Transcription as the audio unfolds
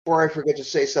Before I forget to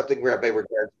say something, Rabbi,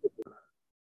 regards.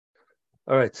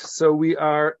 All right, so we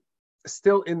are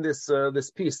still in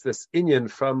this piece, this inyan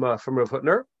from Rav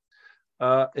Hutner,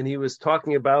 and he was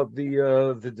talking about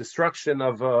the destruction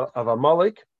of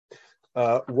Amalek,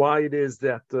 why it is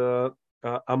that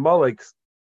Amalek,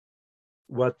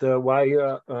 why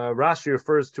Rashi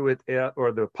refers to it,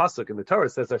 or the pasuk in the Torah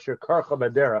says Asher Karcha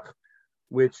Baderach,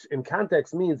 which in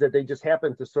context means that they just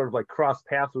happened to sort of like cross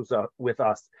paths with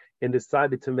us and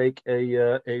decided to make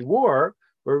a war.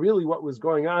 But really what was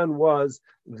going on was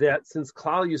that since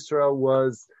Klal Yisrael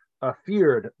was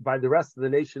feared by the rest of the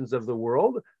nations of the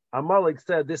world, Amalek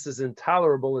said this is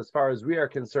intolerable as far as we are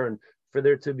concerned for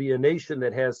there to be a nation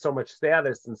that has so much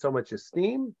status and so much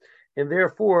esteem, and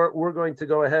therefore we're going to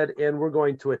go ahead and we're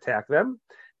going to attack them.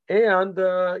 And,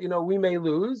 we may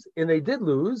lose, and they did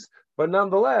lose, but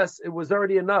nonetheless, it was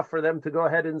already enough for them to go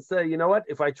ahead and say, you know what,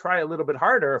 if I try a little bit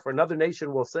harder, if another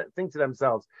nation will think to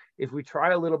themselves, if we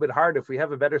try a little bit harder, if we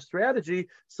have a better strategy,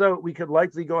 so we could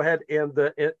likely go ahead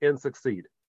and succeed.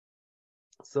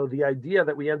 So the idea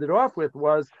that we ended off with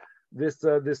was this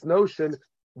notion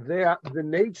that the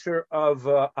nature of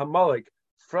Amalek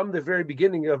from the very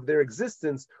beginning of their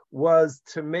existence was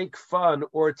to make fun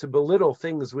or to belittle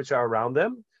things which are around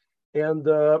them. And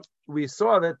we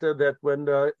saw that when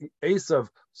Esav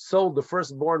sold the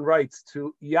firstborn rights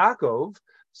to Yaakov,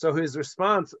 so his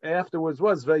response afterwards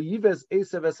was Vayives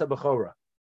Esav es habachora.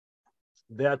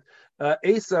 That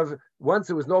Esav, once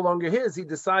it was no longer his, he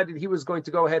decided he was going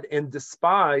to go ahead and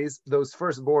despise those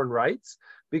firstborn rights,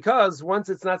 because once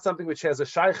it's not something which has a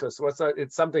shaychus,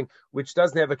 it's something which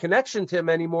doesn't have a connection to him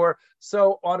anymore,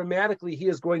 so automatically he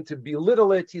is going to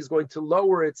belittle it, he's going to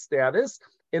lower its status,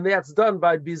 and that's done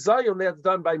by bizayon, that's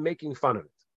done by making fun of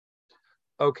it.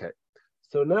 Okay,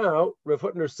 so now Rav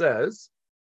Hutner says,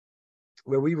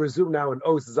 where we resume now in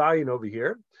Os Zayin over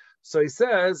here. So he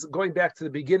says, going back to the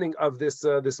beginning of this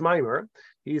mimer,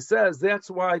 he says that's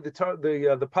why the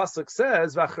pasuk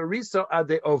says v'achariso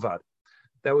ade ovad.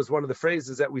 That was one of the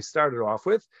phrases that we started off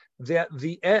with. That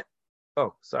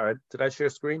oh, sorry, did I share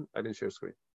screen? I didn't share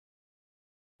screen.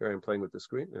 Here I am playing with the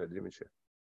screen. No, I didn't even share.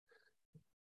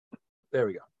 There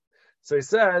we go. So he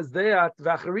says that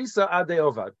v'achariso ade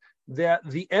ovad, that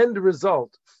the end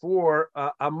result for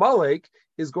Amalek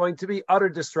is going to be utter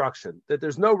destruction, that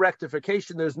there's no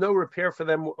rectification, there's no repair for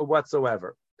them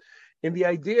whatsoever. And the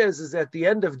idea is at the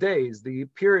end of days, the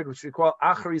period which we call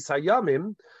Acharis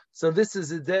Hayamim, so this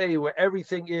is a day where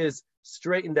everything is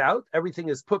straightened out, everything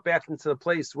is put back into the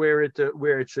place where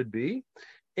it should be,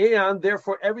 and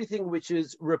therefore everything which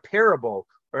is repairable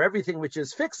or everything which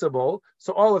is fixable,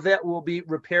 so all of that will be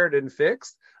repaired and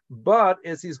fixed. But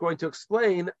as he's going to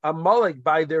explain, Amalek,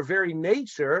 by their very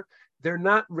nature, they're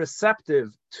not receptive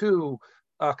to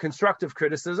constructive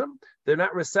criticism. They're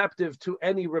not receptive to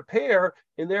any repair.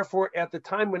 And therefore, at the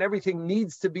time when everything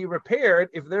needs to be repaired,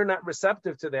 if they're not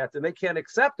receptive to that and they can't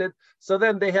accept it, so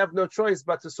then they have no choice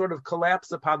but to sort of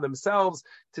collapse upon themselves,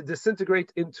 to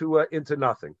disintegrate into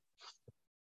nothing.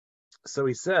 So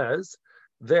he says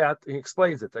that, he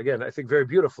explains it, again, I think very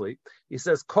beautifully. He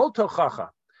says, Kol tochacha,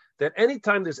 that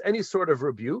anytime there's any sort of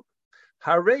rebuke,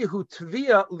 harehu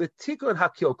tvia litikun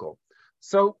hakilkol.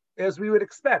 So, as we would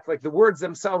expect, like the words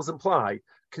themselves imply,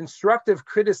 constructive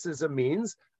criticism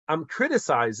means I'm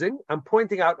criticizing, I'm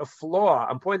pointing out a flaw,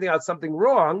 I'm pointing out something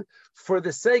wrong for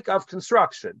the sake of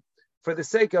construction, for the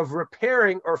sake of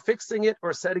repairing or fixing it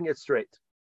or setting it straight.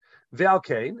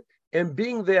 Valkain, and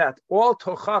being that all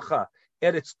tochacha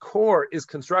at its core is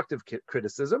constructive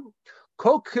criticism,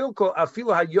 kol kilkol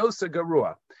afilu hayosa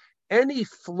garua, any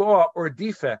flaw or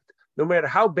defect, no matter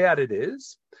how bad it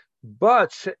is,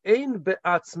 but she'ein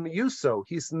be'atzmiyuso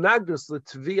his nagdus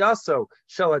l'tviyaso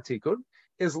shalatikun,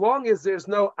 as long as there's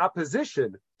no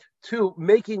opposition to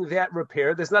making that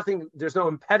repair, there's no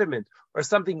impediment or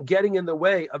something getting in the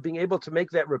way of being able to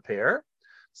make that repair.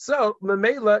 So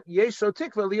memela yesho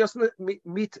tikva lios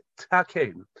mit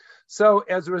takein. So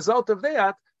as a result of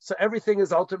that, so everything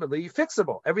is ultimately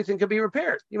fixable. Everything can be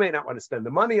repaired. You may not want to spend the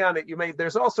money on it.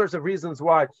 There's all sorts of reasons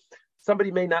why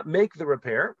somebody may not make the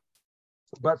repair,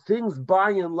 but things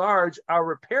by and large are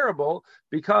repairable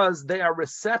because they are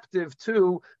receptive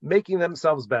to making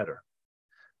themselves better.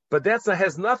 But that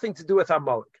has nothing to do with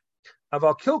Amalek.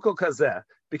 Aval kilkol kazeh,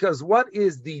 because what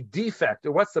is the defect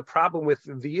or what's the problem with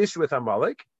the issue with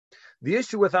Amalek? The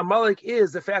issue with Amalek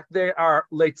is the fact they are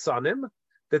leitzanim,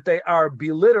 that they are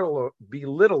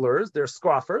belittlers, they're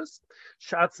scoffers.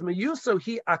 Shatzmeyuso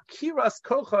hi akiras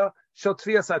kocha shel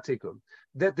tvias hatikum,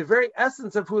 that the very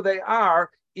essence of who they are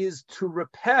is to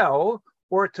repel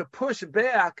or to push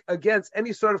back against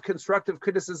any sort of constructive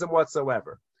criticism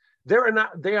whatsoever. They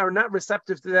are not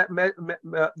receptive to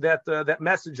that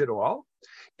message at all,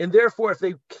 and therefore, if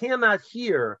they cannot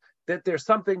hear that there's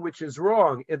something which is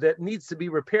wrong and that needs to be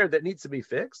repaired, that needs to be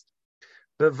fixed,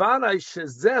 so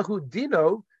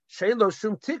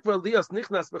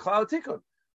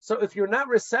if you're not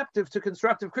receptive to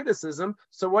constructive criticism,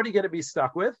 so what are you going to be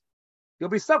stuck with? You'll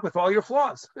be stuck with all your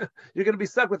flaws. You're going to be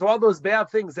stuck with all those bad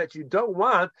things that you don't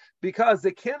want because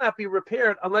they cannot be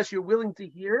repaired unless you're willing to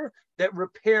hear that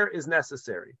repair is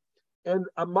necessary. And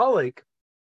Amalek,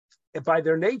 by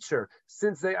their nature,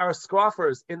 since they are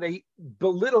scoffers and they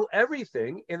belittle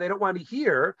everything and they don't want to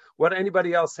hear what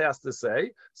anybody else has to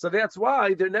say, so that's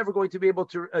why they're never going to be able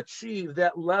to achieve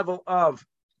that level of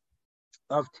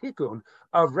tikkun,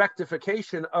 of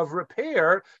rectification, of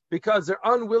repair, because they're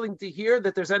unwilling to hear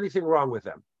that there's anything wrong with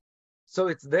them. So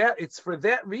it's for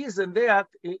that reason that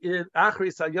in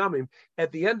Achris Hayamim,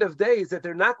 at the end of days, that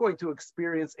they're not going to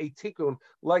experience a tikkun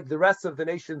like the rest of the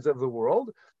nations of the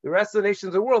world. The rest of the nations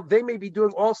of the world, they may be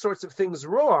doing all sorts of things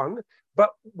wrong, but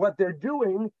what they're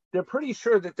doing, they're pretty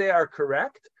sure that they are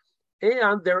correct,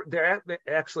 and they're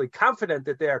actually confident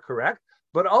that they are correct.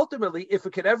 But ultimately, if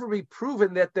it could ever be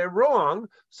proven that they're wrong,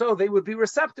 so they would be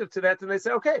receptive to that, and they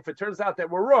say, okay, if it turns out that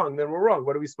we're wrong, then we're wrong.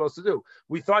 What are we supposed to do?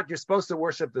 We thought you're supposed to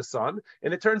worship the sun,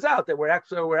 and it turns out that we're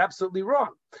absolutely wrong.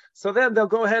 So then they'll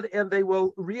go ahead and they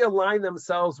will realign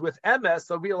themselves with MS,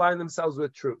 they'll realign themselves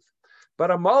with truth.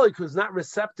 But Amalek, who's not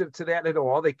receptive to that at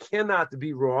all, they cannot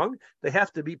be wrong, they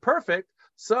have to be perfect,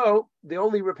 so the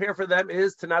only repair for them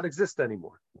is to not exist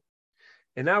anymore.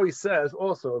 And now he says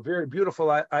also a very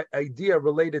beautiful idea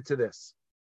related to this,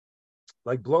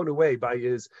 like blown away by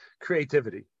his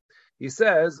creativity. He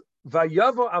says,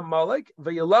 "Vayavo Amalek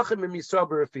vayilachem im Yisrael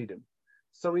b'Refidim."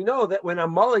 So we know that when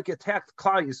Amalek attacked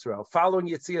Klal Yisrael following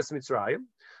Yetzias Mitzrayim,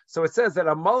 so it says that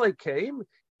Amalek came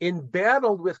and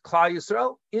battled with Klal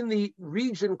Yisrael in the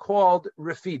region called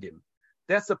Refidim.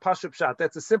 That's a pashup shot.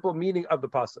 That's a simple meaning of the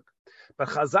pasuk. But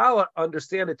Chazal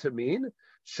understand it to mean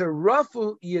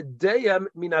sherafu yedeyam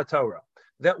min haTorah.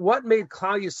 That what made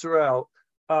Klal Yisrael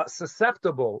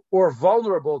susceptible or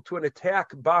vulnerable to an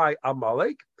attack by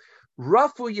Amalek,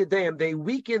 rafu yedeyam, they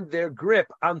weakened their grip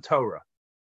on Torah.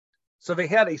 So they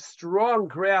had a strong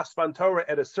grasp on Torah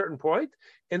at a certain point,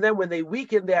 and then when they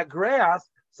weakened that grasp,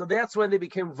 so that's when they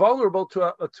became vulnerable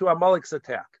to Amalek's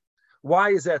attack. Why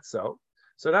is that so?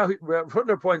 So now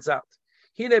Hutner points out,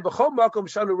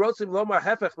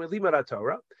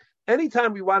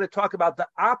 anytime we want to talk about the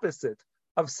opposite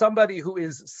of somebody who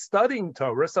is studying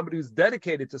Torah, somebody who's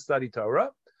dedicated to study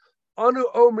Torah, anu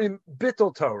omrim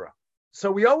bittul Torah. So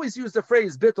we always use the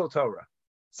phrase bittul Torah.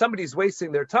 Somebody's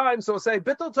wasting their time, so we'll say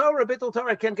bittul Torah,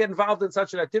 I can't get involved in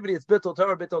such an activity, it's bittul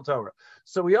Torah.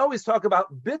 So we always talk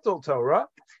about bittul Torah,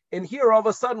 and here all of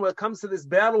a sudden when it comes to this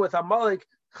battle with Amalek,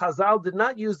 Chazal did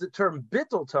not use the term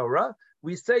bittul Torah.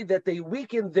 We say that they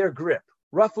weakened their grip.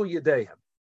 Rafu Yedehem.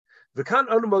 V'kan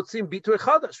anu motzim bitui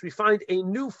chadash. We find a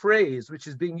new phrase which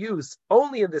is being used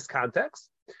only in this context.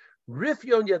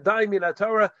 Rifyon yadayim min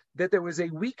haTorah, that there was a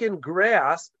weakened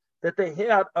grasp that they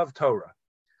had of Torah.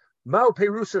 Ma'u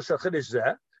perusha shel chidush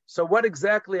zeh. So what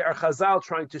exactly are Chazal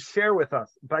trying to share with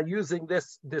us by using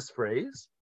this phrase?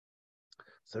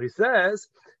 So he says,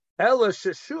 Ela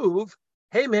sheshuv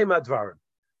heim advarim.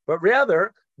 But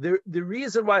rather, the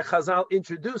reason why Chazal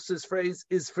introduced this phrase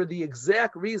is for the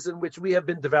exact reason which we have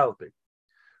been developing.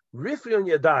 Rifyon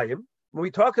yadayim, when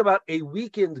we talk about a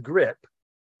weakened grip,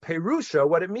 perusha,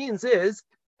 what it means is,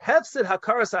 hefsid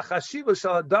hakaras hachashiva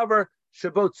shal hadavar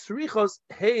shabot tzrichos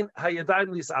hein hayadayim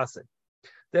lisase.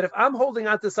 That if I'm holding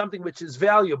on to something which is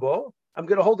valuable, I'm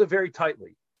going to hold it very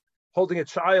tightly. Holding a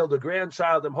child, a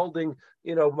grandchild, I'm holding,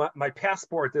 my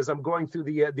passport as I'm going through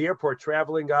the airport,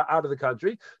 traveling out of the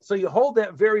country. So you hold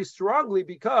that very strongly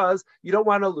because you don't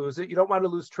want to lose it. You don't want to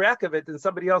lose track of it, and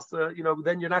somebody else, then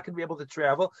you're not going to be able to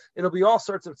travel. It'll be all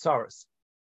sorts of tsaros.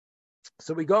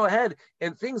 So we go ahead,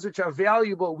 and things which are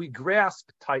valuable, we grasp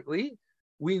tightly.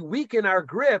 We weaken our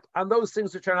grip on those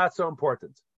things which are not so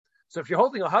important. So if you're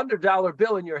holding $100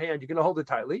 bill in your hand, you're going to hold it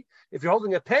tightly. If you're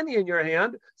holding a penny in your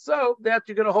hand, so that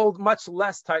you're going to hold much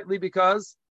less tightly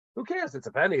because who cares? It's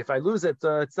a penny. If I lose it,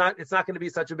 it's not going to be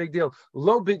such a big deal.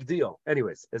 Low big deal.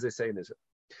 Anyways, as they say in Israel.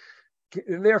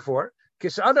 And therefore,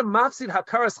 kishadam mafsid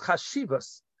hakaras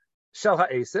chashivas shel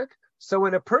ha'esek. So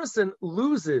when a person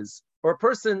loses, or a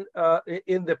person,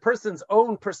 in the person's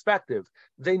own perspective,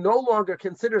 they no longer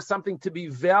consider something to be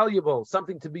valuable,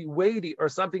 something to be weighty, or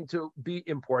something to be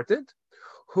important.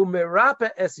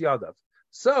 Humerapa es yadav.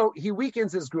 So he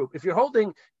weakens his group. If you're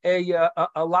holding a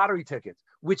lottery ticket,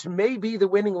 which may be the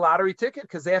winning lottery ticket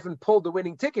because they haven't pulled the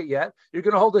winning ticket yet, you're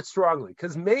going to hold it strongly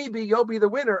because maybe you'll be the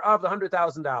winner of the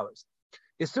 $100,000.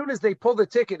 As soon as they pull the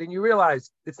ticket and you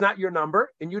realize it's not your number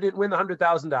and you didn't win the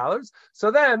 $100,000, so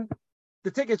then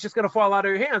the ticket's just going to fall out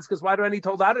of your hands because why do I need to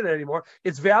hold on to it anymore?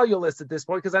 It's valueless at this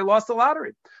point because I lost the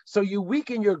lottery. So you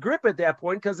weaken your grip at that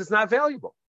point because it's not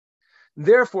valuable.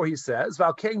 Therefore, he says,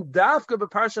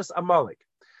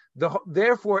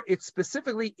 therefore, it's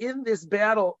specifically in this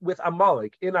battle with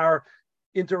Amalek, in our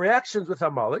interactions with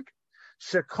Amalek,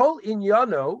 shekol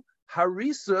inyano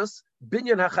harisus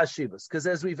binyan hachashivas. Because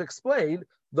as we've explained,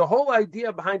 the whole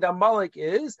idea behind Amalek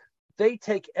is they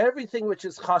take everything which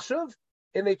is chashuv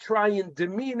and they try and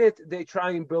demean it, they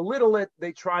try and belittle it,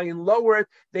 they try and lower it,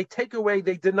 they take away,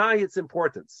 they deny its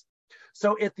importance.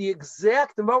 So at the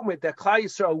exact moment that Klal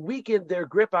Yisrael weakened their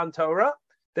grip on Torah,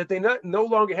 that they no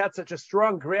longer had such a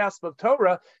strong grasp of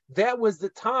Torah, that was the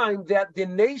time that the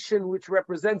nation, which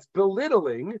represents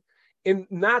belittling, in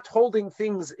not holding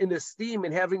things in esteem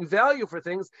and having value for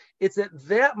things, it's at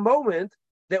that moment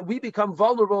that we become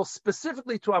vulnerable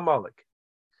specifically to Amalek.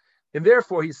 And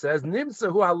therefore, he says, now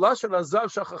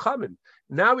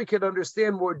we can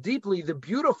understand more deeply the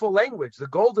beautiful language, the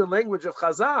golden language of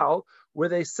Chazal, where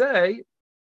they say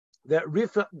that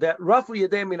Rafu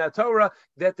Yadei Min Torah,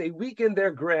 that they weakened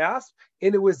their grasp,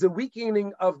 and it was the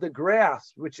weakening of the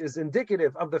grasp, which is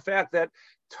indicative of the fact that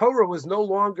Torah was no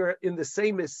longer in the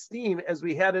same esteem as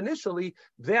we had initially.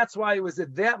 That's why it was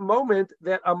at that moment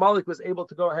that Amalek was able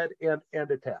to go ahead and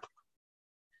attack.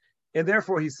 And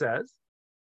therefore, he says,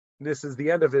 this is the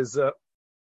end of his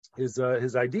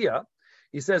idea.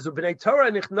 He says,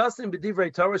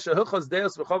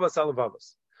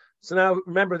 so now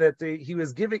remember that he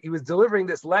was delivering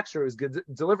this lecture, he was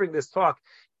delivering this talk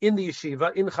in the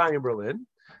yeshiva in Chaim, Berlin.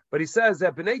 But he says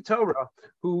that B'nai Torah,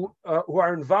 who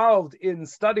are involved in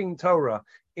studying Torah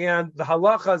and the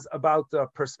halachas about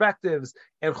perspectives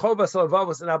and chovas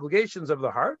halevavos and obligations of the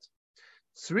heart,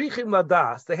 tzrichim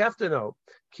ladas, they have to know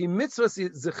ki mitzvahs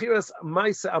zechiras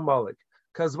ma'aseh Amalek,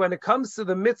 because when it comes to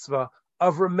the mitzvah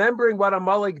of remembering what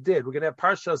Amalek did, we're going to have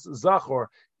Parshas Zachor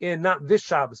in not this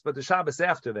Shabbos, but the Shabbos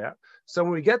after that. So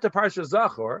when we get to Parshas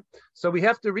Zachor, so we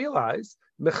have to realize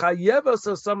mechayevos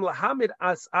osam lahamid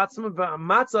as atzma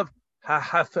b'matzav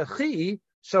ha'hafechi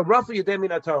shel rafu yedei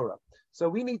min haTorah. So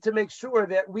we need to make sure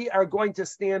that we are going to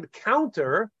stand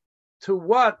counter to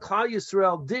what Klal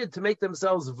Yisrael did to make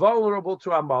themselves vulnerable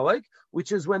to Amalek,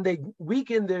 which is when they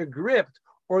weakened their grip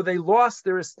or they lost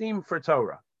their esteem for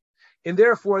Torah. And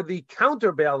therefore, the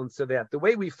counterbalance to that, the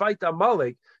way we fight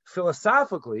Amalek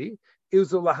philosophically,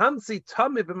 is we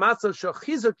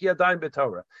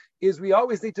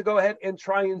always need to go ahead and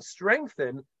try and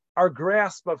strengthen our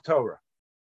grasp of Torah.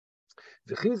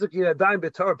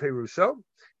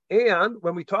 And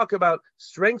when we talk about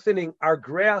strengthening our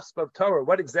grasp of Torah,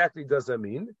 what exactly does that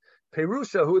mean?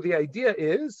 Perusha, who the idea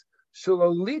is,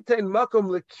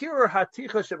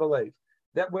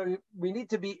 that we need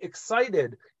to be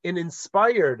excited and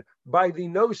inspired by the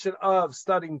notion of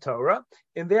studying Torah,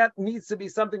 and that needs to be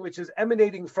something which is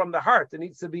emanating from the heart. It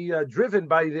needs to be driven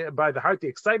by the heart, the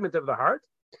excitement of the heart.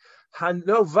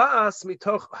 Hanovas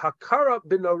mitoch hakara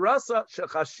b'norasa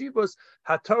shechashivos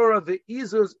haTorah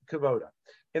ve'izus kavoda,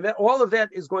 and that all of that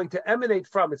is going to emanate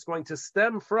from, it's going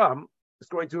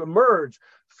to emerge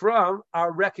from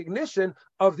our recognition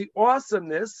of the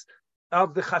awesomeness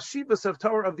of the chashivas of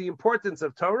Torah, of the importance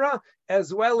of Torah,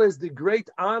 as well as the great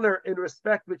honor and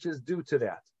respect which is due to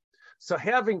that. So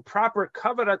having proper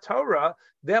kavod Torah,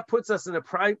 that puts us in a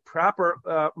proper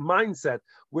mindset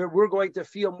where we're going to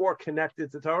feel more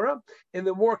connected to Torah. And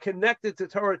the more connected to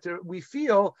Torah we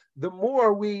feel, the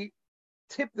more we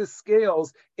tip the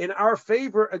scales in our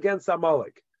favor against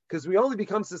Amalek. Because we only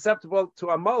become susceptible to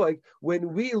Amalek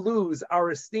when we lose our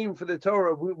esteem for the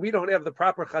Torah. We don't have the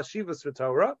proper chashivas for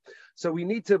Torah. So we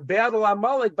need to battle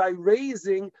Amalek by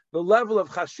raising the level of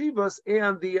chashivas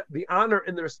and the honor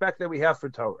and the respect that we have for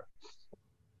Torah.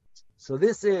 So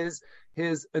this is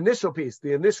his initial piece,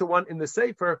 the initial one in the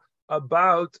Sefer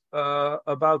about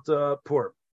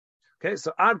Purim. Okay,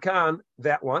 so Ad Kan,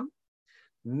 that one.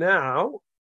 Now,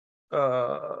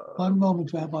 one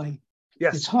moment, Rabbi.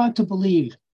 Yes. It's hard to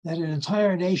believe that an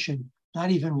entire nation, not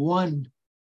even one,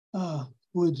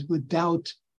 would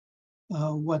doubt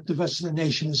what the rest of the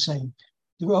nation is saying.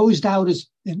 There always doubt is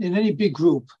in any big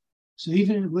group. So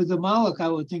even with the Amalek, I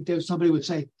would think that somebody would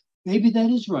say, maybe that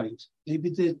is right.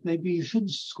 Maybe you shouldn't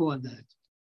scorn that.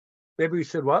 Maybe we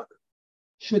should what?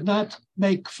 Should not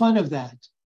make fun of that.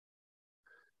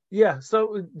 Yeah.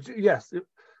 So yes,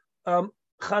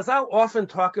 Chazal often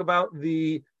talk about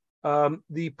the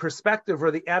perspective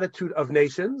or the attitude of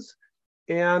nations,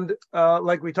 And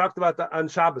like we talked about on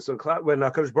Shabbos, when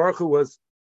HaKadosh Baruch Hu was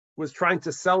trying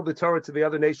to sell the Torah to the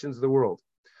other nations of the world.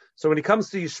 So when it comes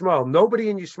to Yishmael, nobody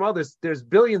in Yishmael, there's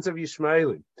billions of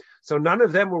Yishmaelim. So none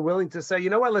of them were willing to say, you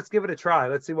know what, let's give it a try.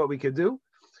 Let's see what we could do.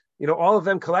 All of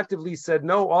them collectively said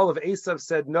no. All of Esav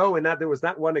said no, and there was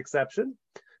not one exception.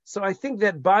 So I think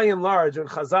that by and large, when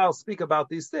Chazal speak about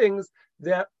these things,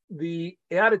 that the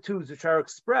attitudes which are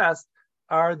expressed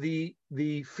are the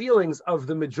feelings of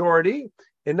the majority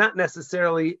and not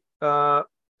necessarily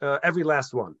every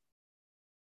last one.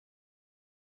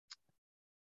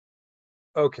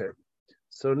 Okay,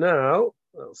 so now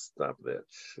I'll stop that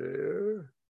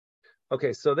share.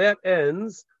 Okay, so that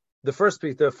ends the first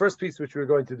piece which we're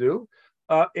going to do,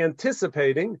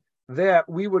 anticipating that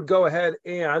we would go ahead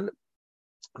and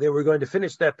that we're going to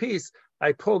finish that piece.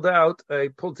 I pulled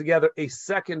together a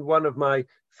second one of my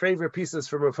favorite pieces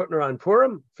from Rav Hutner on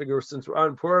Purim. Figure since we're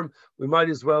on Purim, we might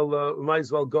as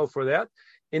well go for that.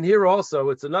 And here also,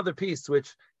 it's another piece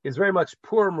which is very much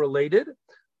Purim related,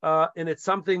 and it's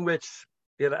something which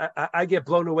I get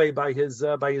blown away by his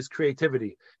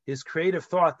creativity, his creative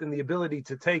thought, and the ability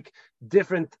to take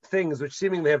different things which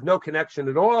seemingly have no connection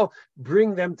at all,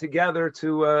 bring them together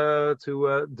to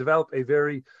develop a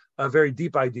very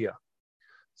deep idea.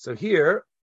 So here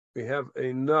we have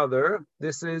another.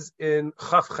 This is in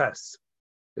Chaf Ches,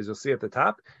 as you'll see at the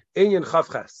top. Inyan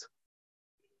Chaf Ches.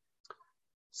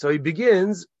 So he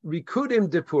begins Rikudim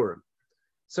de Purim.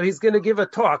 So he's going to give a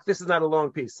talk. This is not a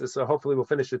long piece, so hopefully we'll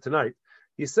finish it tonight.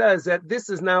 He says that this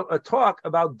is now a talk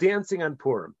about dancing on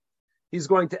Purim. He's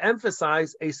going to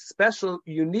emphasize a special,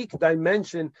 unique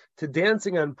dimension to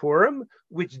dancing on Purim,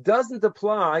 which doesn't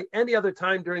apply any other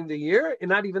time during the year, and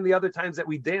not even the other times that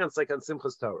we dance, like on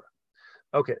Simchas Torah.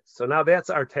 Okay, so now that's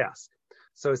our task.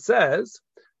 So it says,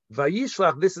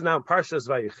 Vayishlach, this is now Parshas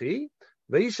Vayechi,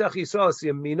 Vayishlach Yisrael es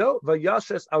Yamino,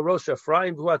 Vayashes al Rosh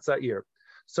Ephraim v'hu Tza'ir.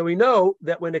 So we know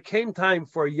that when it came time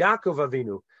for Yaakov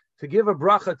Avinu to give a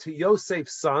bracha to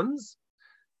Yosef's sons,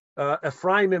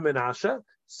 Ephraim and Menashe.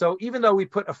 So even though we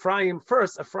put Ephraim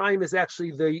first, Ephraim is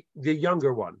actually the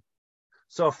younger one.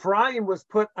 So Ephraim was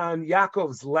put on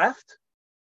Yaakov's left,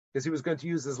 because he was going to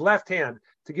use his left hand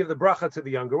to give the bracha to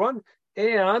the younger one.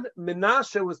 And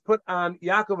Menashe was put on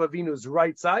Yaakov Avinu's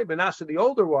right side, Menashe the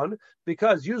older one,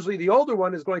 because usually the older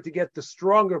one is going to get the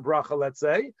stronger bracha, let's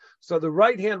say. So the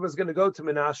right hand was going to go to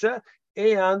Menashe,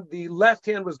 and the left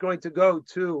hand was going to go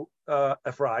to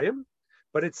Ephraim.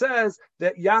 But it says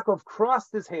that Yaakov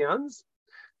crossed his hands,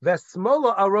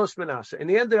 Vesmola al Rosh Menashe, and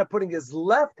he ended up putting his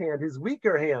left hand, his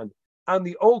weaker hand, on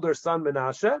the older son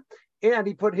Menashe, and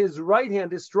he put his right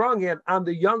hand, his strong hand, on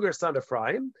the younger son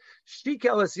Ephraim.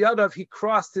 Shtikel es Yadav, he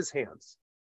crossed his hands.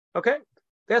 Okay?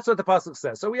 That's what the pasuk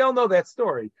says. So we all know that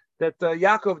story, that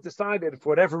Yaakov decided, for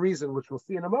whatever reason, which we'll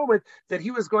see in a moment, that he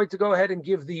was going to go ahead and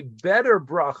give the better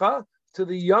bracha to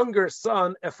the younger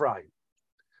son Ephraim.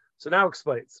 So now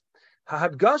explains.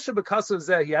 Hahadgasha b'kasav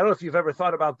zehi. I don't know if you've ever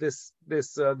thought about this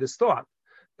thought,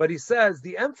 but he says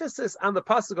the emphasis on the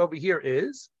pasuk over here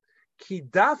is ki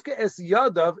dafka es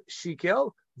yadav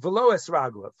shikel v'lo es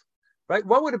raglav. Right?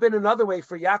 What would have been another way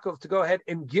for Yaakov to go ahead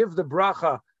and give the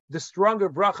bracha, the stronger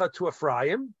bracha, to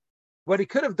Ephraim? What he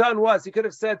could have done was he could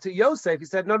have said to Yosef, he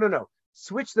said, no,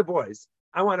 switch the boys.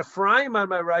 I want Ephraim on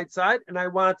my right side, and I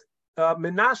want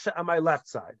Menashe on my left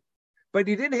side. But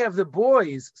he didn't have the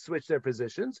boys switch their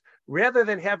positions. Rather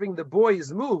than having the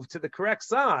boys move to the correct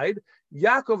side,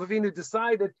 Yaakov Avinu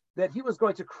decided that he was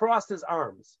going to cross his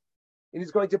arms. And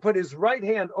he's going to put his right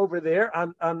hand over there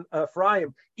on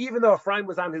Ephraim, even though Ephraim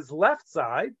was on his left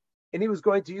side, and he was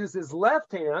going to use his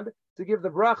left hand to give the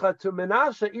bracha to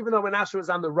Menashe, even though Menashe was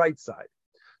on the right side.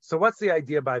 So what's the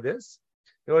idea by this?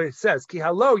 It says, Ki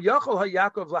halo yachol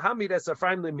haYaakov lahamid es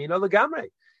Ephraim lemina legamre.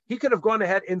 He could have gone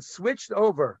ahead and switched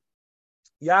over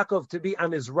Yaakov to be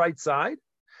on his right side,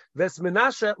 Ves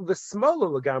Menashe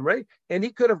l'smola legamre, and he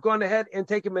could have gone ahead and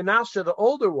taken Menashe, the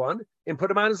older one, and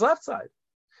put him on his left side.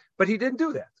 But he didn't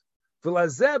do that.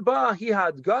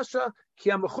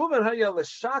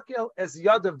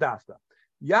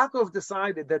 Yaakov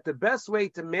decided that the best way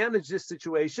to manage this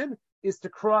situation is to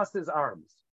cross his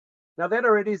arms. Now that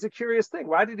already is a curious thing.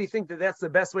 Why did he think that that's the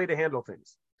best way to handle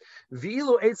things?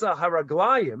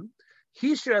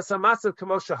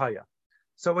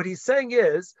 So what he's saying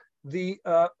is,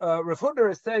 Rav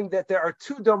Hutner is saying that there are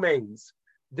two domains.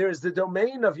 There's the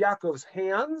domain of Yaakov's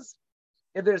hands,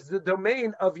 and there's the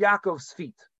domain of Yaakov's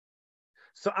feet.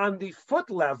 So on the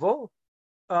foot level,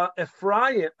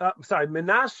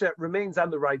 Menashe remains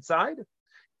on the right side,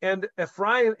 and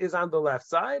Ephraim is on the left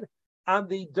side. On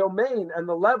the domain and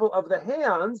the level of the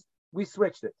hands, we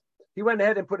switched it. he went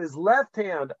ahead and put his left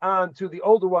hand onto the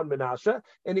older one, Menashe,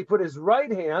 and he put his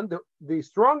right hand, the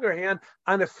stronger hand,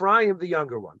 on Ephraim, the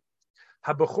younger one.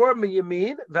 HaBechor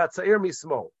miyamin v'atzair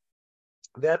mismol.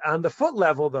 That on the foot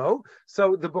level, though,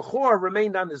 so the Bechor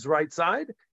remained on his right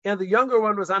side, and the younger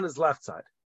one was on his left side.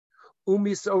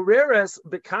 Umisoreres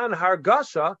bekan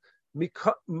hargasha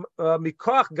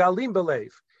mikoch galim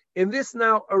belev. And this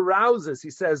now arouses, he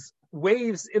says,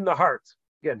 waves in the heart.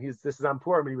 Again, this is on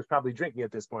Purim, he was probably drinking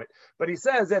at this point. But he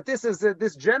says that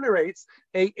this generates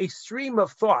a stream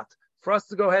of thought for us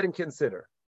to go ahead and consider.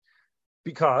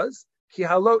 Because, ki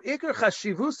halo ikar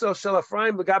chashivuso shel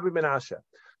Ephraim l'gabri Menashe.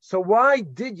 So why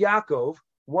did Yaakov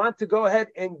want to go ahead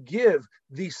and give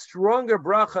the stronger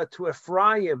bracha to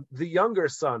Ephraim, the younger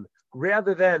son,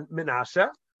 rather than Menashe?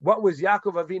 What was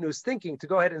Yaakov Avinu's thinking to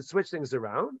go ahead and switch things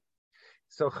around?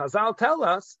 So Chazal tell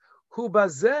us, Hu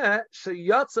bazeh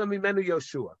sheyatza mimenu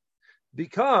Yoshua,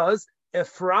 because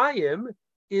Ephraim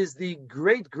is the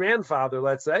great grandfather,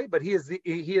 let's say, but he is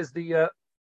the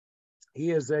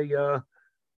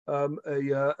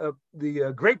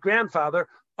great grandfather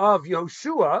of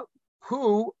Yoshua,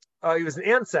 who he was an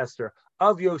ancestor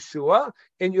of Yoshua,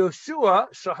 and Yoshua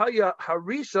shahaya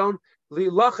harishon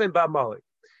lilachem ba'Amalek,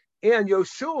 and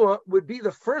Yoshua would be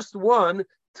the first one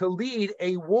to lead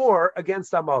a war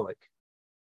against Amalek.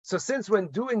 So since when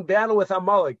doing battle with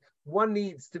Amalek, one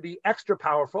needs to be extra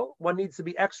powerful, one needs to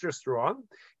be extra strong,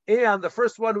 and the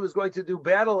first one who was going to do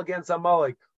battle against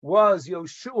Amalek was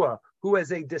Yoshua, who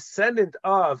is a descendant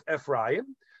of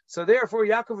Ephraim. So therefore,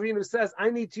 Yaakov Avinu says,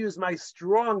 I need to use my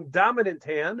strong, dominant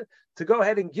hand to go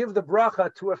ahead and give the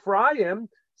bracha to Ephraim,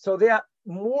 so that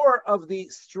more of the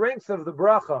strength of the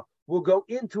bracha will go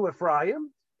into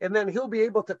Ephraim, and then he'll be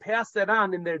able to pass that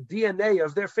on in their DNA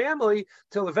of their family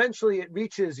till eventually it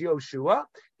reaches Yoshua,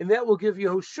 and that will give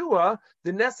Yoshua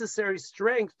the necessary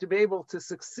strength to be able to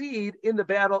succeed in the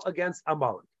battle against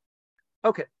Amalek.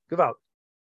 Okay, Gevalt.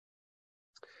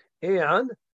 And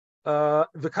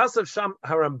V'kasav Sham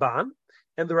HaRamban,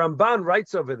 and the Ramban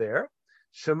writes over there,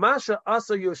 Shemasha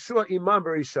Asa Yoshua Imam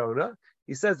Barishona.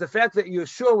 He says the fact that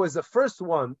Yoshua was the first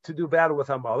one to do battle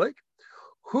with Amalek,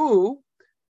 who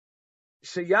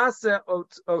Sheyase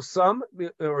Osam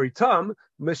or Itam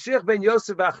Mashiach ben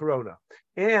Yosef Achrona,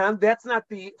 and that's not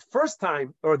the first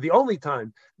time or the only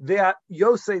time that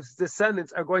Yosef's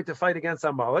descendants are going to fight against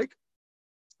Amalek.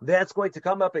 That's going to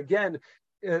come up again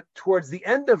towards the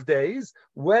end of days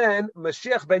when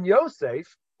Mashiach ben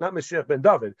Yosef, not Mashiach ben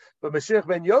David, but Mashiach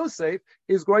ben Yosef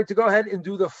is going to go ahead and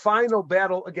do the final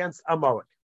battle against Amalek.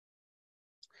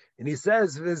 And he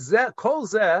says, Kol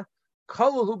zeh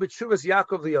kolalu b'tshuvas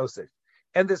Yaakov liYosef.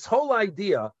 And this whole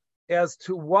idea as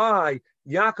to why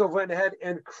Yaakov went ahead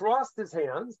and crossed his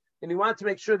hands, and he wanted to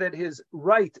make sure that his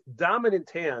right dominant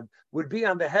hand would be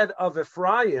on the head of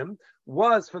Ephraim,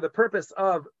 was for the purpose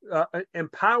of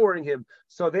empowering him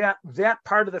so that that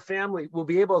part of the family will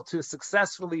be able to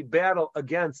successfully battle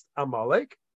against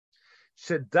Amalek.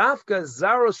 Shedafka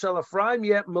zaro shel Ephraim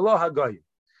yet melo hagoyim.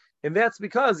 And that's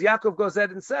because Yaakov goes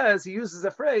ahead and says, he uses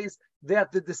a phrase,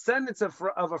 that the descendants of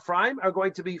Ephraim are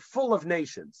going to be full of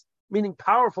nations, meaning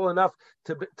powerful enough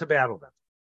to battle them.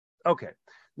 Okay.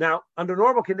 Now, under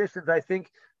normal conditions, I think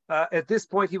at this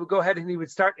point he would go ahead and he would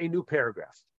start a new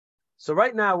paragraph. So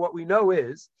right now, what we know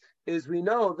is we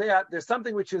know that there's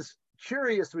something which is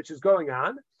curious, which is going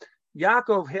on.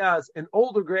 Yaakov has an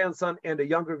older grandson and a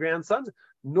younger grandson.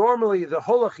 Normally, the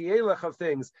holach yelech of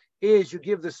things is you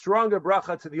give the stronger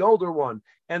bracha to the older one,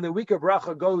 and the weaker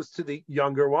bracha goes to the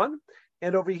younger one.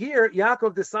 And over here,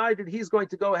 Yaakov decided he's going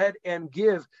to go ahead and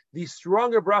give the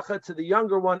stronger bracha to the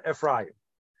younger one, Ephraim.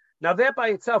 Now, that by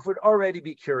itself would already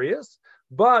be curious,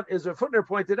 but as Rav Hutner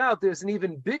pointed out, there's an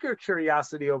even bigger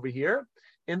curiosity over here,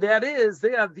 and that is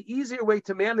they have the easier way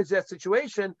to manage that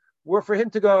situation were for him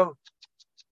to go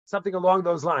something along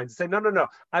those lines. Say, no,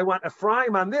 I want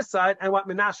Ephraim on this side, I want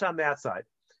Menashe on that side.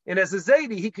 And as a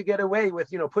Zaidi, he could get away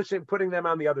with, putting them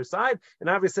on the other side, and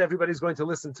obviously everybody's going to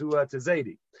listen to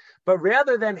Zaidi. But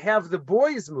rather than have the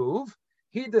boys move,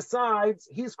 he decides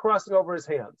he's crossing over his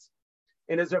hands.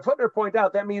 And as Rav Hutner pointed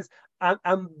out, that means at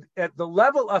the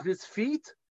level of his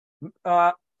feet,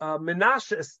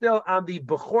 Menashe is still on the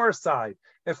Bechor side.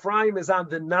 Ephraim is on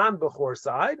the non-Bechor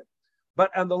side.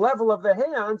 But on the level of the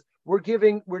hands, we're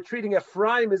treating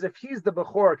Ephraim as if he's the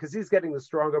Bechor because he's getting the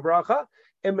stronger bracha,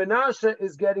 and Menashe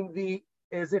is getting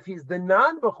as if he's the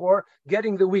non-Bechor,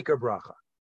 getting the weaker bracha.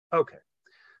 Okay,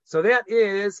 so that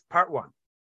is part one.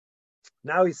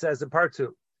 Now he says in part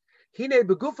two, Hine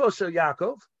begufo shel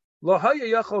Yaakov lo haya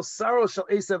yachol saro shel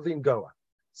Esav lingoa.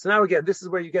 So now again, this is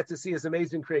where you get to see his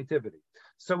amazing creativity.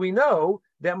 So we know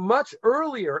that much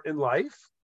earlier in life,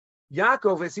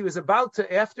 Yaakov, as he was about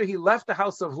to, after he left the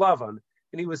house of Lavan,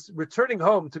 and he was returning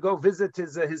home to go visit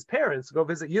his parents, go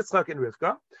visit Yitzchak and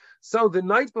Rivka. So the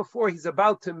night before he's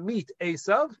about to meet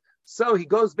Esav, so he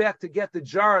goes back to get the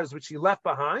jars which he left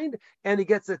behind, and he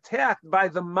gets attacked by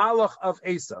the Malach of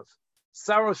Esav,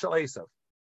 Saro Shel Esav.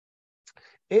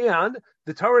 And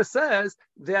the Torah says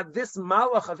that this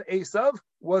Malach of Esav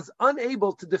was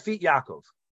unable to defeat Yaakov.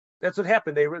 That's what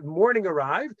happened. Morning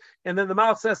arrived, and then the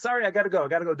Malach says, "Sorry, I got to go. I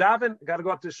got to go daven. I got to go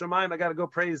up to Shemaim. I got to go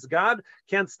praise God.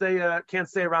 Can't stay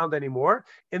around anymore."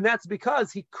 And that's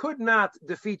because he could not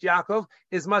defeat Yaakov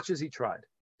as much as he tried.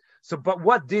 So, but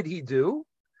what did he do?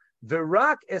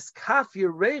 V'rak es kaf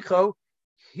yirecho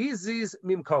hizis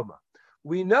mimkoma.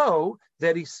 We know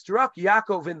that he struck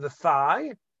Yaakov in the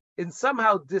thigh and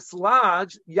somehow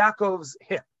dislodged Yaakov's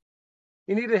hip.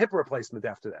 He needed a hip replacement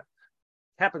after that.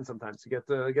 Happens sometimes to get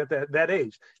that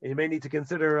age, and you may need to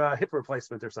consider a hip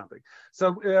replacement or something.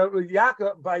 So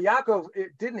Yaakov,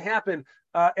 it didn't happen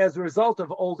as a result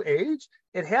of old age.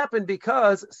 It happened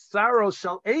because Saro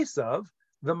Shel Esav,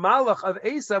 the Malach of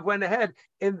Esav, went ahead,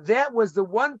 and that was the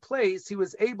one place he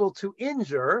was able to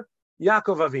injure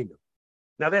Yaakov Avinu.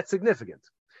 Now that's significant.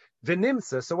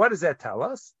 V'nimsa. So what does that tell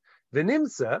us?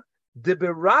 V'nimsa de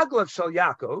beraglav Shel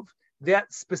Yaakov.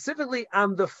 That specifically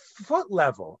on the foot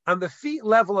level, on the feet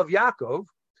level of Yaakov,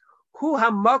 hu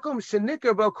hamakom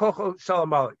shenikar bo kocho shel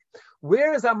Amalek.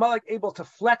 Where is Amalek able to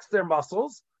flex their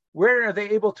muscles? Where are they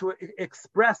able to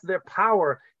express their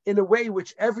power in a way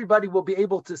which everybody will be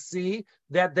able to see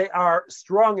that they are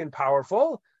strong and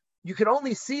powerful? You can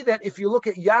only see that if you look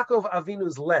at Yaakov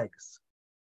Avinu's legs.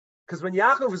 Because when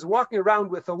Yaakov is walking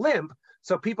around with a limp,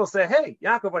 so people say, "Hey,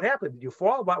 Yaakov, what happened? Did you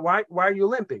fall? Why are you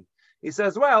limping?" He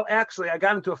says, "Well, actually, I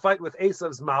got into a fight with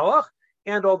Esav's Malach,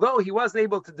 and although he wasn't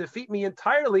able to defeat me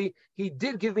entirely, he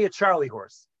did give me a Charlie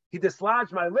horse. He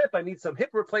dislodged my lip. I need some hip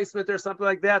replacement or something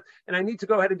like that, and I need to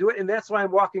go ahead and do it, and that's why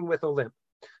I'm walking with a limp."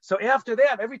 So after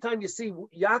that, every time you see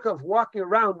Yaakov walking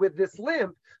around with this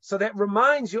limp, so that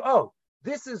reminds you, oh,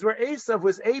 this is where Esav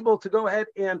was able to go ahead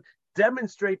and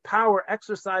demonstrate power,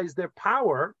 exercise their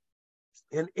power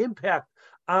and impact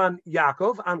on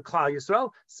Yaakov, on Klal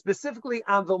Yisrael, specifically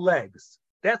on the legs.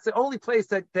 That's the only place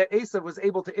that Esav was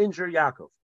able to injure Yaakov.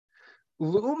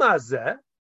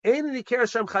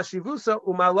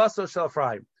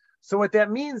 So what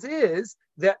that means is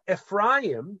that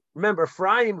Ephraim, remember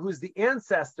Ephraim, who's the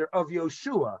ancestor of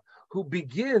Yoshua, who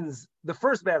begins the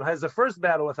first battle, has the first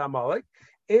battle with Amalek,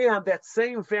 and that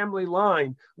same family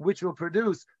line, which will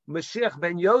produce Mashiach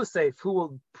ben Yosef, who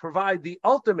will provide the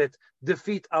ultimate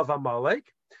defeat of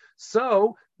Amalek.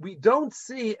 So we don't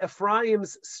see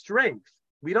Ephraim's strength.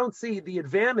 We don't see the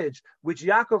advantage which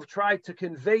Yaakov tried to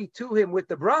convey to him with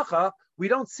the bracha. We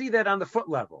don't see that on the foot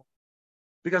level.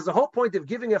 Because the whole point of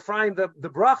giving Ephraim the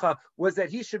bracha was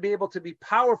that he should be able to be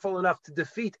powerful enough to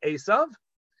defeat Esav.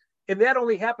 And that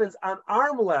only happens on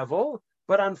arm level,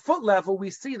 but on foot level, we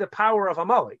see the power of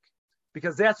Amalek.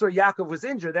 Because that's where Yaakov was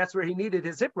injured. That's where he needed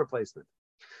his hip replacement.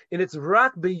 And it's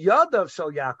rak b'yadav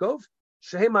shel Yaakov,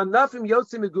 shehem anafim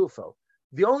yotzim migufo.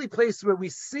 The only place where we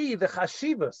see the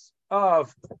chashivas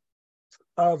of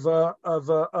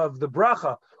the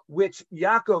bracha, which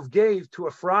Yaakov gave to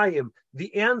Ephraim,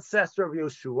 the ancestor of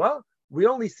Yeshua, we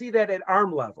only see that at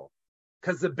arm level.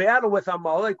 Because the battle with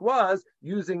Amalek was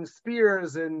using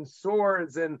spears and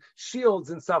swords and shields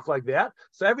and stuff like that.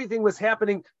 So everything was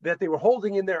happening that they were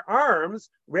holding in their arms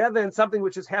rather than something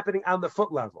which is happening on the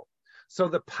foot level. So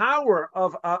the power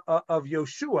of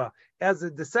Yoshua as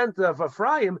a descendant of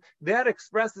Ephraim, that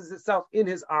expresses itself in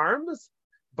his arms,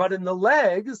 but in the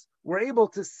legs, we're able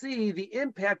to see the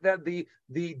impact, that the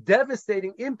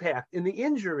devastating impact in the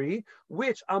injury,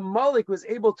 which Amalek was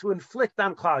able to inflict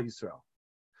on Klal Yisrael.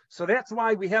 So that's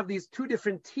why we have these two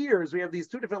different tiers, we have these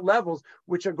two different levels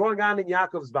which are going on in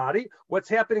Yaakov's body. What's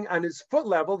happening on his foot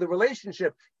level, the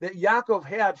relationship that Yaakov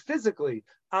had physically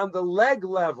on the leg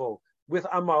level with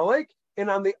Amalek, and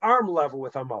on the arm level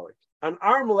with Amalek. On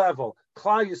arm level,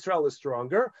 Klal Yisrael is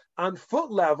stronger. On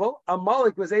foot level,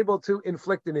 Amalek was able to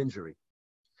inflict an injury.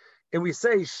 And we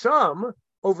say Sham,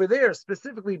 over there,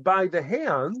 specifically by the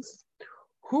hands,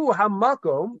 Hu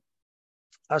hamakom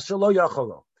ashelo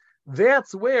yacholo.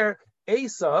 That's where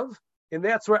Esav, and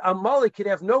that's where Amalek could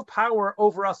have no power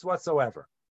over us whatsoever.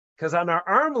 Because on our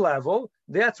arm level,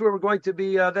 that's where we're going to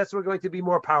be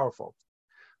more powerful.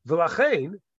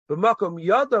 V'lachein, b'makom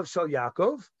yadav shel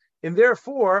Yaakov, and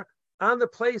therefore, on the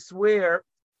place where,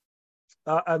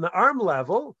 on the arm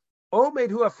level,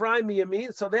 Omed hu Ephraim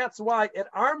miyamin, so that's why at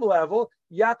arm level,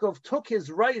 Yaakov took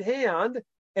his right hand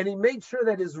and he made sure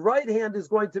that his right hand is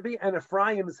going to be on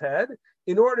Ephraim's head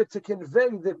in order to convey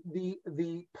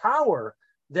the power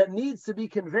that needs to be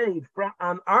conveyed from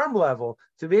on arm level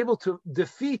to be able to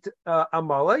defeat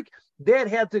Amalek. That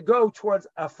had to go towards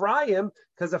Ephraim,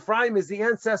 because Ephraim is the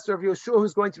ancestor of Yeshua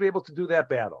who's going to be able to do that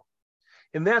battle.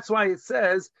 And that's why it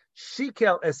says,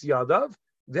 Shikel es Yadav.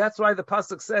 That's why the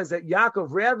pasuk says that Yaakov,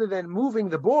 rather than moving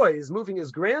the boys, moving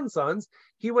his grandsons,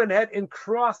 he went ahead and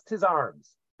crossed his arms.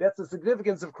 That's the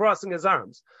significance of crossing his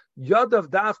arms. Yadav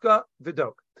Dafka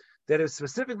Vidok. That is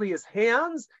specifically his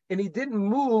hands, and he didn't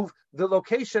move the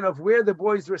location of where the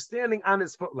boys were standing on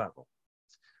his foot level.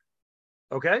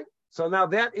 Okay? So now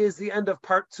that is the end of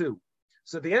part 2.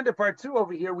 So at the end of part 2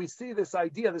 over here, we see this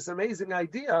idea, this amazing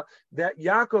idea that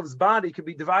Yaakov's body could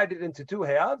be divided into 2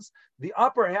 halves. The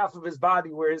upper half of his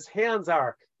body, where his hands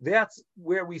are, that's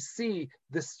where we see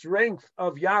the strength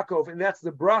of Yaakov, and that's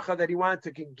the bracha that he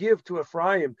wanted to give to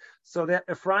Ephraim, so that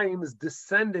Ephraim's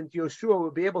descendant, Yoshua,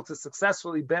 would be able to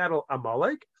successfully battle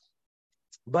Amalek.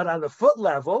 But on the foot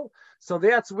level, so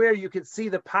that's where you could see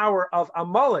the power of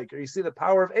Amalek, or you see the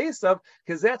power of Esav,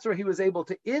 because that's where he was able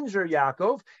to injure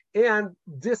Yaakov and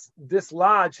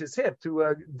dislodge his hip,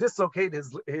 to dislocate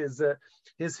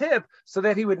his hip, so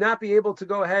that he would not be able to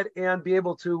go ahead and be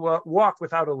able to walk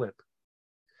without a limp.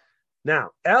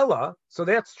 Now, Ella, so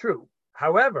that's true.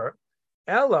 However,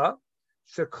 Ella,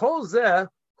 shekol zeh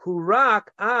hurak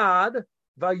ad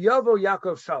vayavo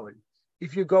Yaakov shalim.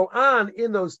 If you go on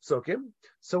in those psukim,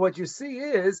 so what you see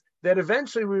is that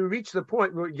eventually we reach the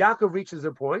point where Yaakov reaches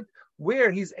a point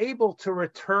where he's able to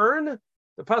return.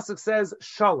 The pasuk says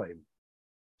shalem.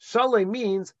 Shalem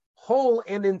means whole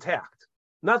and intact.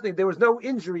 Nothing. There was no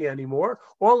injury anymore.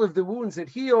 All of the wounds had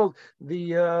healed.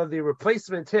 The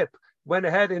replacement hip went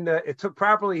ahead and it took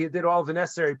properly. He did all the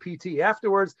necessary PT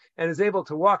afterwards and is able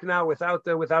to walk now without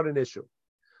an issue.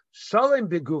 Shalem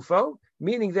begufo,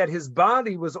 meaning that his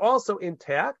body was also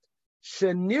intact.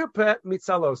 Shenirpet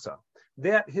mitzalosa,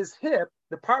 that his hip,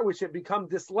 the part which had become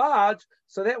dislodged,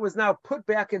 so that was now put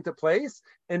back into place,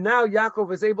 and now Yaakov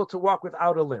was able to walk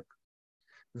without a limp.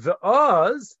 The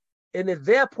Oz, and at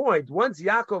that point, once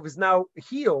Yaakov is now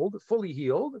healed, fully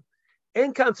healed,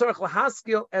 en kan tzorach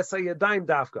lahaskil es hayadayim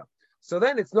dafka. So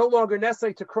then it's no longer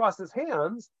necessary to cross his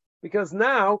hands, because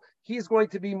now he's going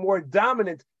to be more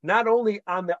dominant, not only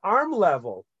on the arm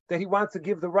level, that he wants to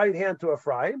give the right hand to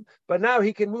Ephraim, but now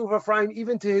he can move Ephraim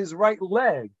even to his right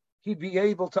leg. He'd be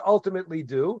able to ultimately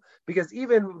do, because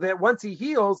even that once he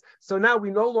heals, so now we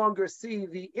no longer see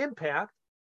the impact,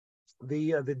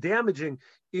 the damaging,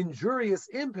 injurious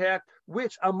impact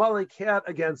which Amalek had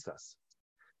against us.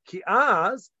 Ki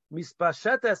az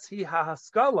mispashetes hi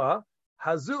hahaskala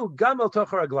hazu gamal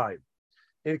tocher aglayim.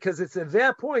 Because it's at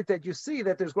that point that you see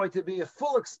that there's going to be a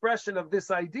full expression of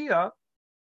this idea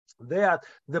that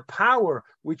the power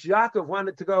which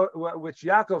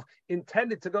Yaakov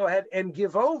intended to go ahead and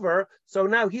give over, so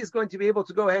now he's going to be able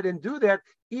to go ahead and do that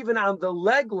even on the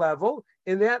leg level,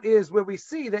 and that is where we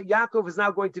see that Yaakov is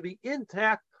now going to be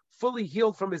intact, fully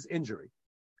healed from his injury.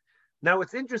 Now,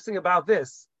 what's interesting about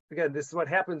this, again, this is what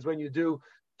happens when you do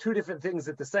 2 different things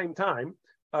at the same time,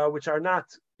 which are not,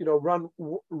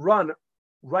 run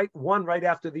one right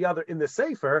after the other in the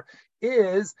Sefer,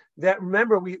 is that,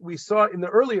 remember, we saw in the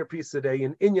earlier piece today,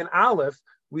 in Inyan Aleph,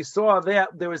 we saw that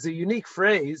there was a unique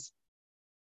phrase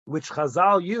which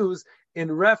Chazal used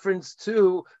in reference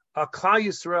to Klal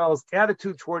Yisrael's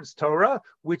attitude towards Torah,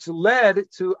 which led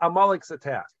to Amalek's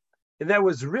attack. And that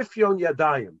was Rifyon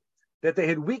Yadayim, that they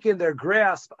had weakened their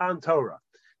grasp on Torah.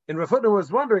 And Rav Hutner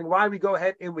was wondering why we go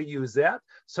ahead and we use that.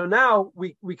 So now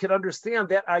we can understand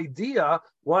that idea,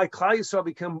 why Klal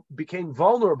Yisrael became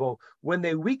vulnerable when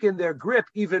they weakened their grip,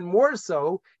 even more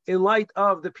so in light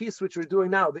of the piece which we're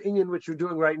doing now, the inyan which we're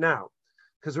doing right now.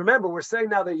 Because remember, we're saying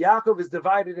now that Yaakov is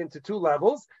divided into 2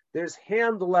 levels. There's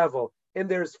hand level and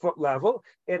there's foot level.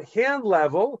 At hand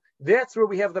level, that's where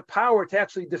we have the power to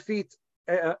actually defeat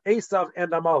Esav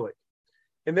and Amalek.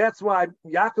 And that's why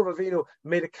Yaakov Avinu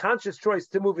made a conscious choice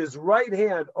to move his right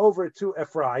hand over to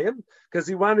Ephraim, because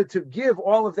he wanted to give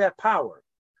all of that power.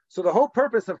 So the whole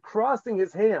purpose of crossing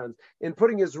his hands and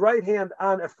putting his right hand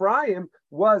on Ephraim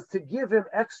was to give him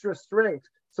extra strength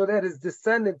so that his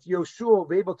descendant Yoshua will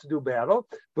be able to do battle.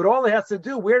 But all he has to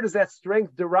do, where does that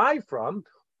strength derive from?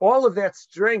 All of that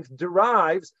strength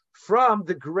derives from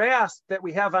the grasp that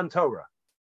we have on Torah.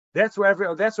 That's where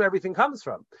everything comes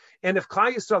from. And if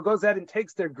Klal Yisrael goes out and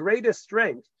takes their greatest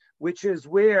strength, which is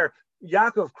where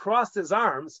Yaakov crossed his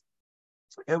arms,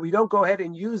 and we don't go ahead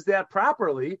and use that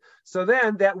properly, so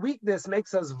then that weakness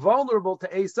makes us vulnerable to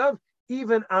Esav,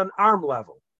 even on arm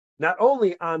level. Not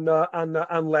only on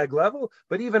leg level,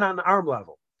 but even on arm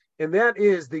level. and that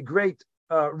is the great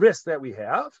risk that we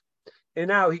have. And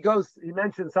now he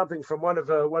mentioned something from one of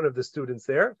the students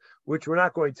there, which we're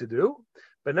not going to do.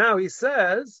 But now he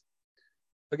says,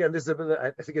 again,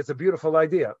 I think it's a beautiful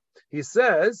idea. He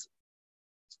says,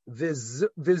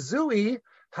 "Vizui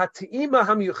hatiima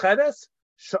hamyuchedes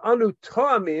sha'anu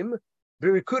toamim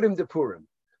birikudim depurim."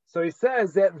 So he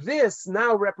says that this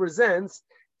now represents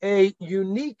a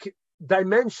unique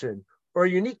dimension, or a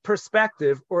unique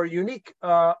perspective, or a unique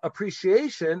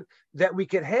appreciation that we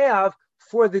could have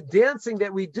for the dancing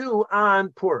that we do on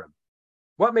Purim.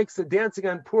 What makes the dancing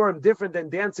on Purim different than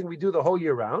dancing we do the whole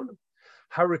year round?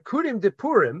 Harikudim de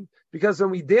Purim, because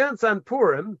when we dance on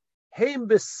Purim, heim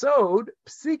besod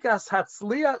psikas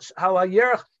hatzliach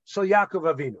halayerach shel Yaakov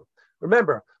Avinu.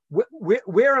 Remember,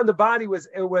 where on the body was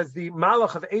the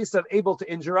malach of Esav able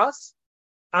to injure us?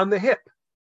 On the hip,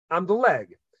 on the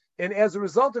leg. And as a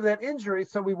result of that injury,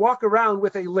 so we walk around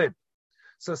with a limp.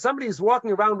 So somebody who's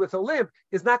walking around with a limp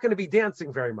is not going to be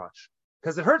dancing very much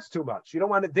because it hurts too much. You don't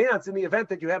want to dance in the event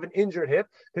that you have an injured hip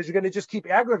because you're going to just keep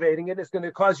aggravating it. It's going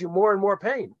to cause you more and more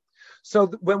pain. So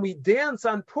when we dance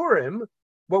on Purim,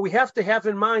 what we have to have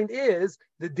in mind is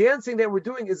the dancing that we're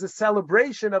doing is a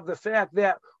celebration of the fact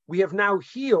that we have now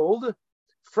healed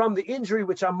from the injury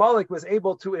which Amalek was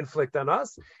able to inflict on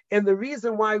us. And the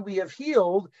reason why we have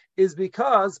healed is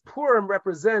because Purim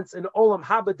represents an Olam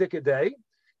Haba Dikadei.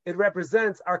 It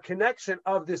represents our connection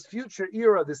of this future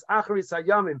era, this Acharis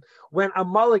Hayamim, when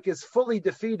Amalek is fully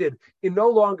defeated, it no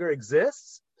longer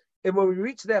exists. And when we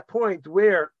reach that point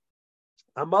where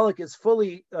Amalek is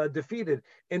fully defeated,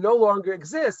 it no longer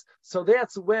exists, so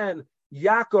that's when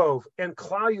Yaakov and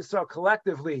Klal Yisrael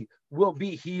collectively will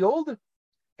be healed.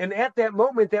 And at that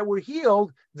moment that we're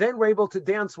healed, then we're able to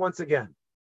dance once again.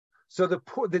 So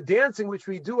the dancing which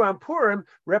we do on Purim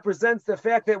represents the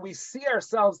fact that we see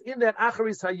ourselves in that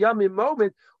Acharis Hayamim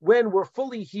moment when we're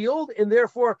fully healed, and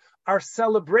therefore our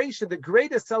celebration, the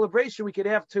greatest celebration we could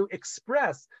have to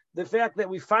express the fact that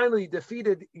we finally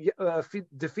defeated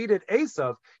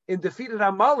Esav and defeated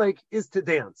Amalek, is to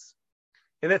dance.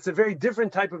 And that's a very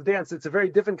different type of dance. It's a very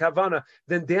different kavana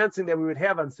than dancing that we would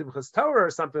have on Simchas Torah or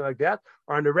something like that,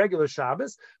 or on a regular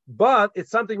Shabbos. But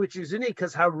it's something which is unique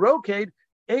because haroked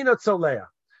Einot Soleah,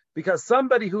 because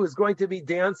somebody who is going to be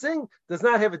dancing does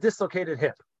not have a dislocated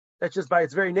hip. That's just by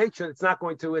its very nature. It's not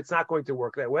going to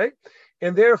work that way.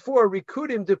 And therefore,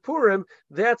 Rikudim de Purim,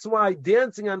 that's why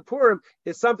dancing on Purim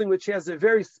is something which has a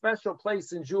very special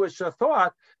place in Jewish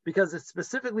thought, because it's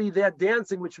specifically that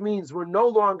dancing, which means we're no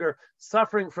longer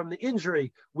suffering from the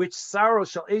injury which Sarah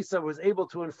Shel Esav was able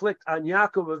to inflict on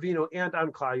Yaakov Avinu and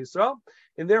on Klal Yisrael.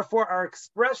 And therefore, our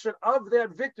expression of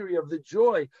that victory, of the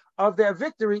joy of that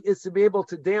victory, is to be able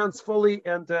to dance fully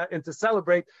and to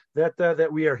celebrate that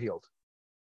we are healed.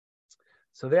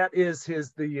 So that is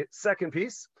the second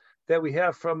piece that we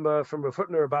have from Rav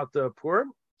Hutner about the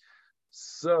Purim.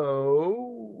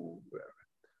 So,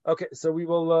 okay, so we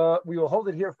will hold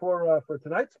it here for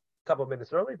tonight. A couple of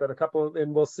minutes early, but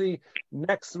and we'll see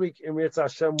next week in Mirza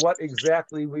Hashem what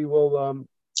exactly we will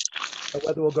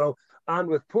whether we'll go on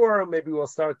with Purim. Maybe we'll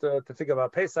start to think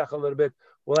about Pesach a little bit.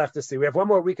 We'll have to see. We have one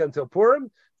more week until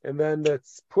Purim, and then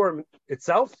it's Purim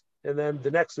itself, and then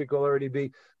the next week will already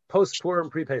be post-Purim,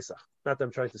 pre-Pesach. Not that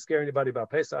I'm trying to scare anybody about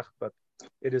Pesach, but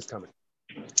it is coming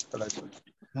eventually.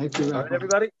 Thank you, all right,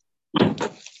 everybody.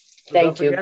 Thank you.